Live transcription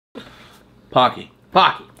Paqui.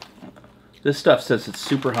 Paqui. This stuff says it's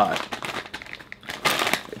super hot.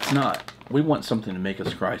 It's not. We want something to make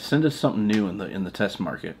us cry. Send us something new in the test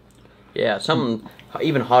market. Yeah, something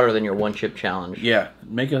even hotter than your one chip challenge. Yeah,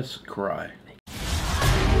 make us cry.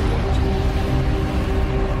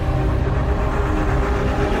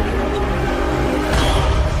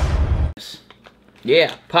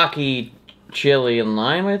 Yeah, Paqui Chili and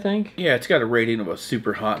Lime, I think. Yeah, it's got a rating of a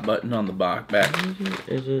super hot button on the back.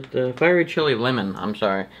 Is it Fiery Chili Lemon? I'm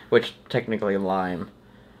sorry, which technically lime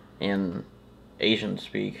in Asian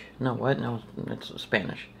speak. No, what? No, it's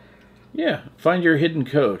Spanish. Yeah, find your hidden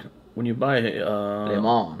code when you buy a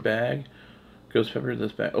Limon bag. Ghost pepper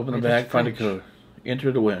this bag. Open the bag, find a code.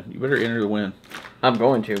 Enter to win. You better enter to win. I'm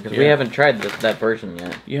going to because we haven't tried that version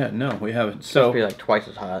yet. Yeah, no, we haven't. It's so supposed to be like twice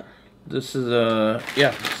as hot. This is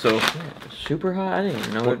yeah. So super hot. I didn't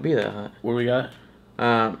even know it'd be that hot. What do we got?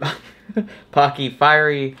 Paqui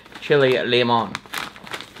Fiery Chili Limon.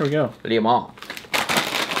 Here we go. Limon.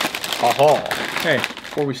 Aha. Hey,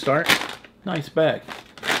 before we start, nice bag.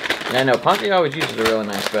 I know Paqui always uses a really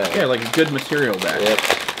nice bag. Yeah, like a good material bag. Yep.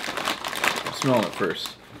 I'm smelling it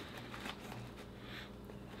first.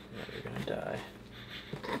 You're gonna die.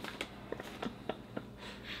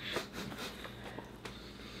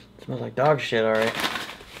 Smells like dog shit, alright.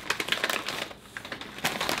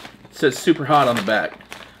 It says super hot on the back.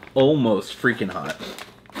 Almost freaking hot.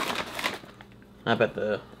 I bet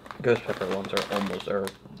the ghost pepper ones are almost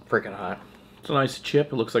freaking hot. It's a nice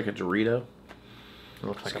chip. It looks like a Dorito. It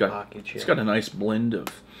looks like a Paqui chip. It's got a nice blend of...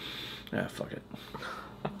 Yeah, fuck it.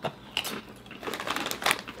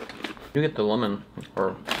 You get the lemon,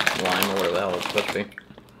 or lime, or whatever the hell it's supposed to be.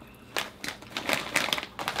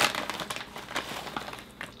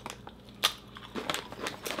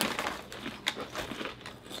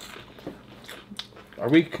 Are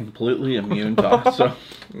we completely immune to so?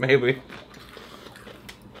 Maybe.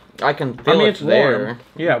 I can feel it's there. Warm.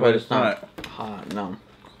 Yeah, but it's not hot. No,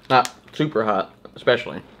 not super hot,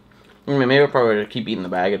 especially. I mean, maybe if I were to keep eating the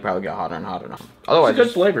bag, it'd probably get hotter and hotter. Otherwise, it's a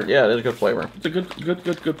good flavor. Yeah, it is a good flavor. It's a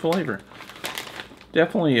good flavor.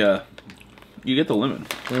 Definitely, you get the lemon.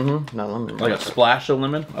 Mm-hmm. That lemon. Like a splash of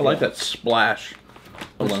lemon. I like that splash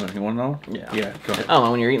of lemon. You want to know? Yeah. Yeah. Go ahead. I don't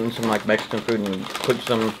know, when you're eating some like Mexican food and you put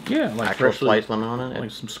some like actual sliced lemon on it.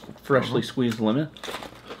 Like some freshly squeezed lemon.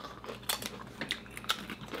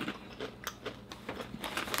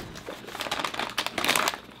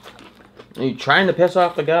 Are you trying to piss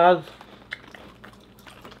off the gods?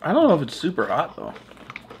 I don't know if it's super hot though.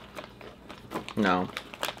 No.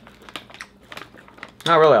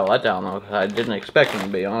 Not really a letdown though, because I didn't expect them to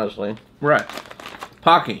be, honestly. Right.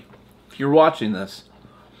 Paqui, if you're watching this,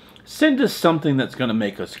 send us something that's going to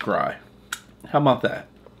make us cry. How about that?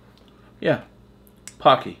 Yeah.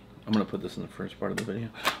 Paqui. I'm going to put this in the first part of the video.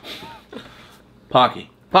 Paqui.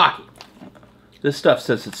 Paqui. This stuff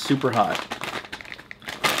says it's super hot.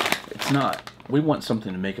 It's not. We want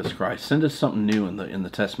something to make us cry. Send us something new in the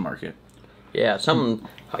test market. Yeah, something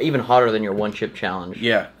even hotter than your one chip challenge.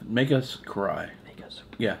 Yeah, make us cry.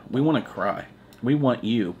 Yeah, we want to cry. We want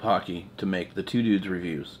you, Paqui, to make the Two Dudes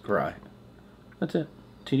reviews cry. That's it.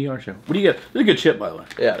 TDRSHOW. What do you get? It's a good chip, by the way.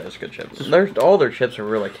 Yeah, it is good chips. All their chips are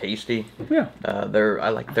really tasty. Yeah.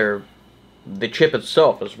 The chip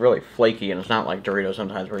itself is really flaky, and it's not like Doritos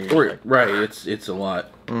sometimes where you're like, right. It's a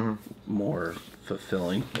lot more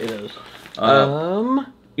fulfilling. It is.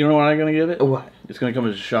 You know what I'm gonna give it? What? It's gonna come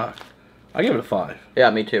as a shock. I give it a 5.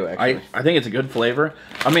 Yeah, me too. Actually, I think it's a good flavor.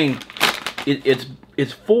 I mean,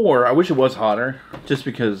 it's 4. I wish it was hotter, just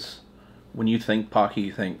because when you think Paqui,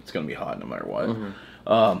 you think it's gonna be hot no matter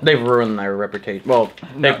what. They've ruined their reputation. Well,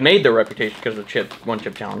 they've made their reputation because of the one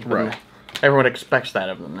chip challenge. Right. Everyone expects that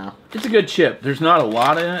of them now. It's a good chip. There's not a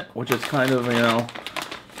lot in it, which is kind of,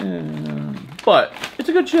 but it's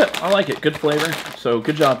a good chip. I like it. Good flavor. So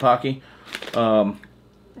good job, Paqui.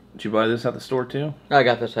 Did you buy this at the store too? I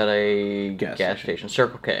got this at a gas station.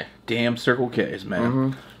 Circle K. Damn Circle K's,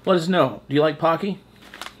 man. Let us know. Do you like Paqui?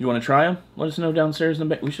 You want to try them? Let us know downstairs in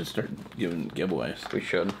the back. We should start giving giveaways. We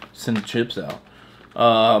should. Send the chips out.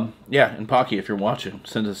 Yeah, and Paqui, if you're watching,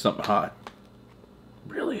 send us something hot.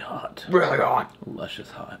 Really hot. Really hot.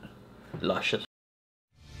 Luscious hot. Luscious.